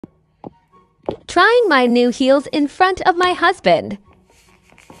Trying my new heels in front of my husband.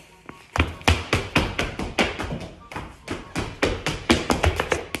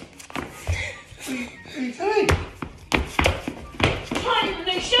 Trying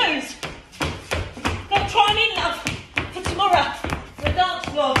the new shoes. Got to try them in, love, for tomorrow, for the dance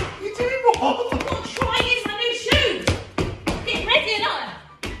vlog. You doing what? I've got to try in my new shoes. Getting ready,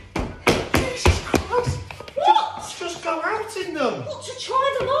 and Jesus Christ. What? Just go out in them. I've got to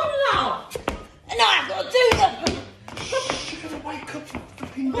try them on, love. And I've got to do them. You're going to wake up the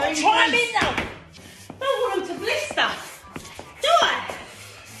flipping I've got babies. to try them in, love. Don't want them to blister. Do I?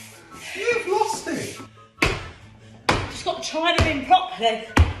 You've lost it. Just got to try them in properly.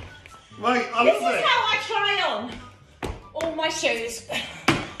 Mate, I This love is it. how I try on all my shoes. I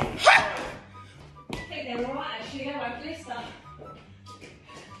think they're alright actually, they won't blister.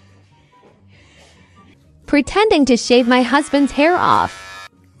 Pretending to shave my husband's hair off.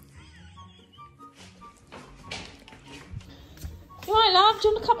 You alright, love? Do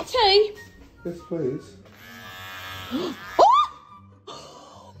you want a cup of tea? Yes, please. Oh!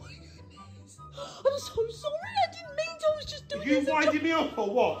 Oh my goodness. I'm so sorry, I didn't mean to. I was just doing Are you it as a winding joke. me up or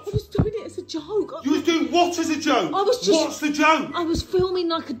what? I was doing it as a joke. You was doing what as a joke? I was just- What's the joke? I was filming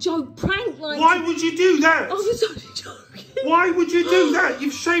like a joke prank. Like Why would you do that? I was only joking. Why would you do that?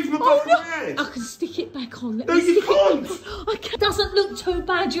 You've shaved my back of no. my head. I can stick it back on. Let No, me you stick it can't. back on. I can't. Doesn't look too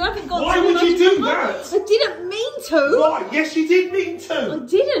bad. You haven't got. Why to would you do look- that? I didn't mean to. Why? Yes, you did mean to. I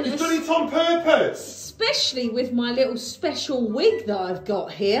didn't. You've done it on purpose. Especially with my little special wig that I've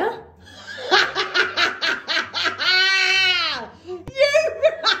got here.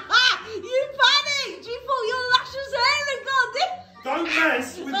 You panicked. You thought your luscious hair had gone. Don't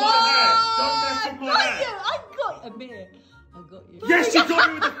mess with my hair. Don't mess with my hair. I got you. Amir, I got you. Yes, you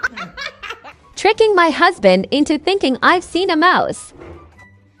got me with the... Tricking my husband into thinking I've seen a mouse.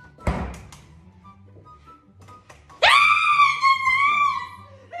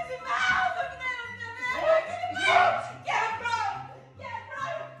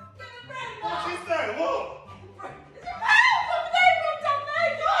 What is that? What?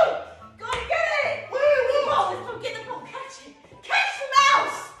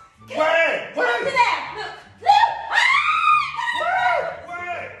 Where? Where?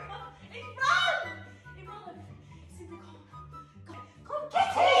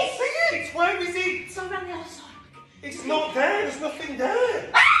 It's where is it? It's around the other side. It's not there. There's nothing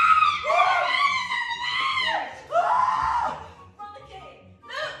there.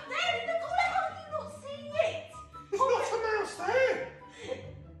 There's not a mouse there.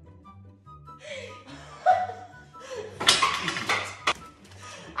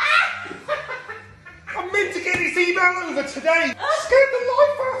 I'm meant to get this email over today. Scared the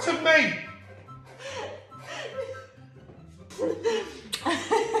life out of me.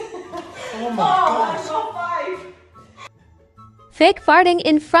 Oh my God. Fake farting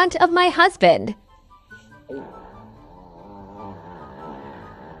in front of my husband.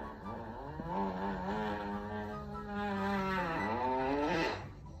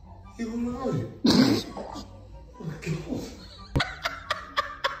 You alright? Oh my God.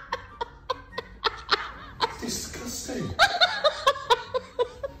 Disgusting.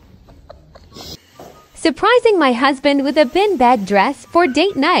 Surprising my husband with a bin bag dress for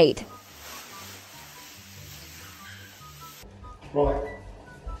date night. Right.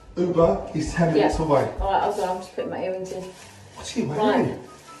 Uber is 10 minutes away. Alright, hold on, I'm just putting my earrings in. What are you wearing? Right.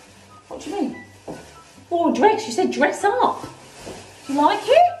 What do you mean? Oh, dress. You said dress up. Do you like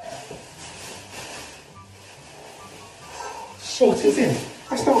it? What is it?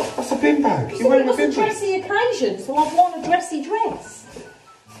 That's a bin bag. You're wearing a It bin was a bag. dressy occasion, so I've worn a dressy dress.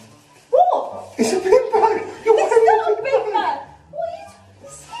 What? It's a bin bag. You're It's wearing not a a bin big bag. bag. What are you...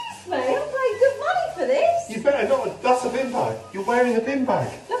 Excuse me, I paid good money for this. You better not. That's a bin bag. You're wearing a bin bag.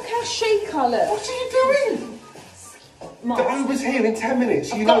 Look how chic I look. What are you doing? The Uber's here in 10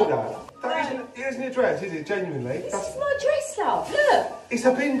 minutes. You know that. That isn't a dress, is it? Genuinely. This is my dress, love. Look. It's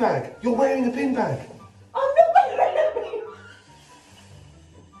a bin bag. You're wearing a bin bag. I'm not wearing a...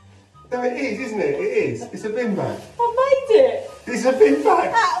 No, it is, isn't it? It is. It's a bin bag. I made it. It's a bin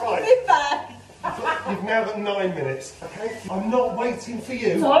bag. Out of a Right. bin bag. You've now got 9 minutes, okay? I'm not waiting for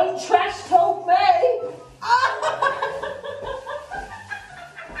you. Don't trash talk me.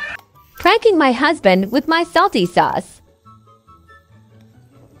 Pranking my husband with my salty sauce.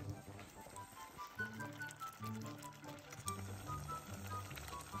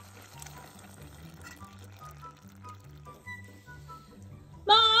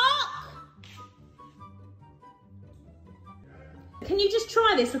 Can you just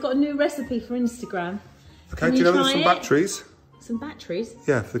try this? I've got a new recipe for Instagram. Okay, Can do you know try there's some it? batteries? It's some batteries.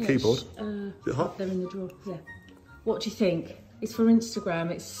 Yeah, for the keyboard. Is it hot? They're in the drawer. Yeah. What do you think? It's for Instagram.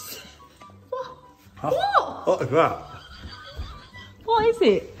 It's what? What? What is that? What is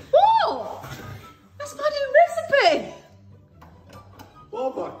it? What? That's my new recipe.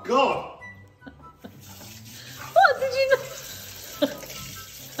 Oh my god! What did you not?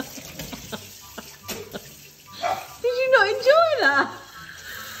 Did you not enjoy that?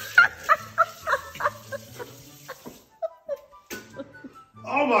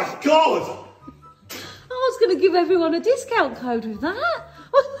 Oh my god! I was going to give everyone a discount code with that.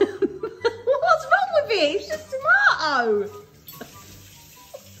 What's wrong with it? It's just tomato.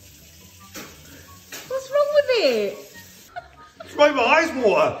 What's wrong with it? It's made my eyes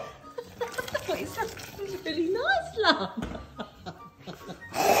water! It's really nice, love.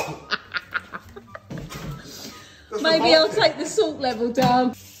 Maybe I'll take the salt level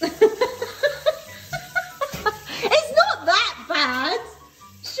down. It's not that bad,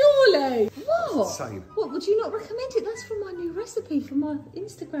 surely. What? Insane. What, would you not recommend it? That's from my new recipe for my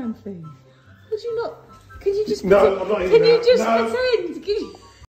Instagram thing. Would you not? Can you just? No, I'm not eating Can you that. just No. pretend? Can you...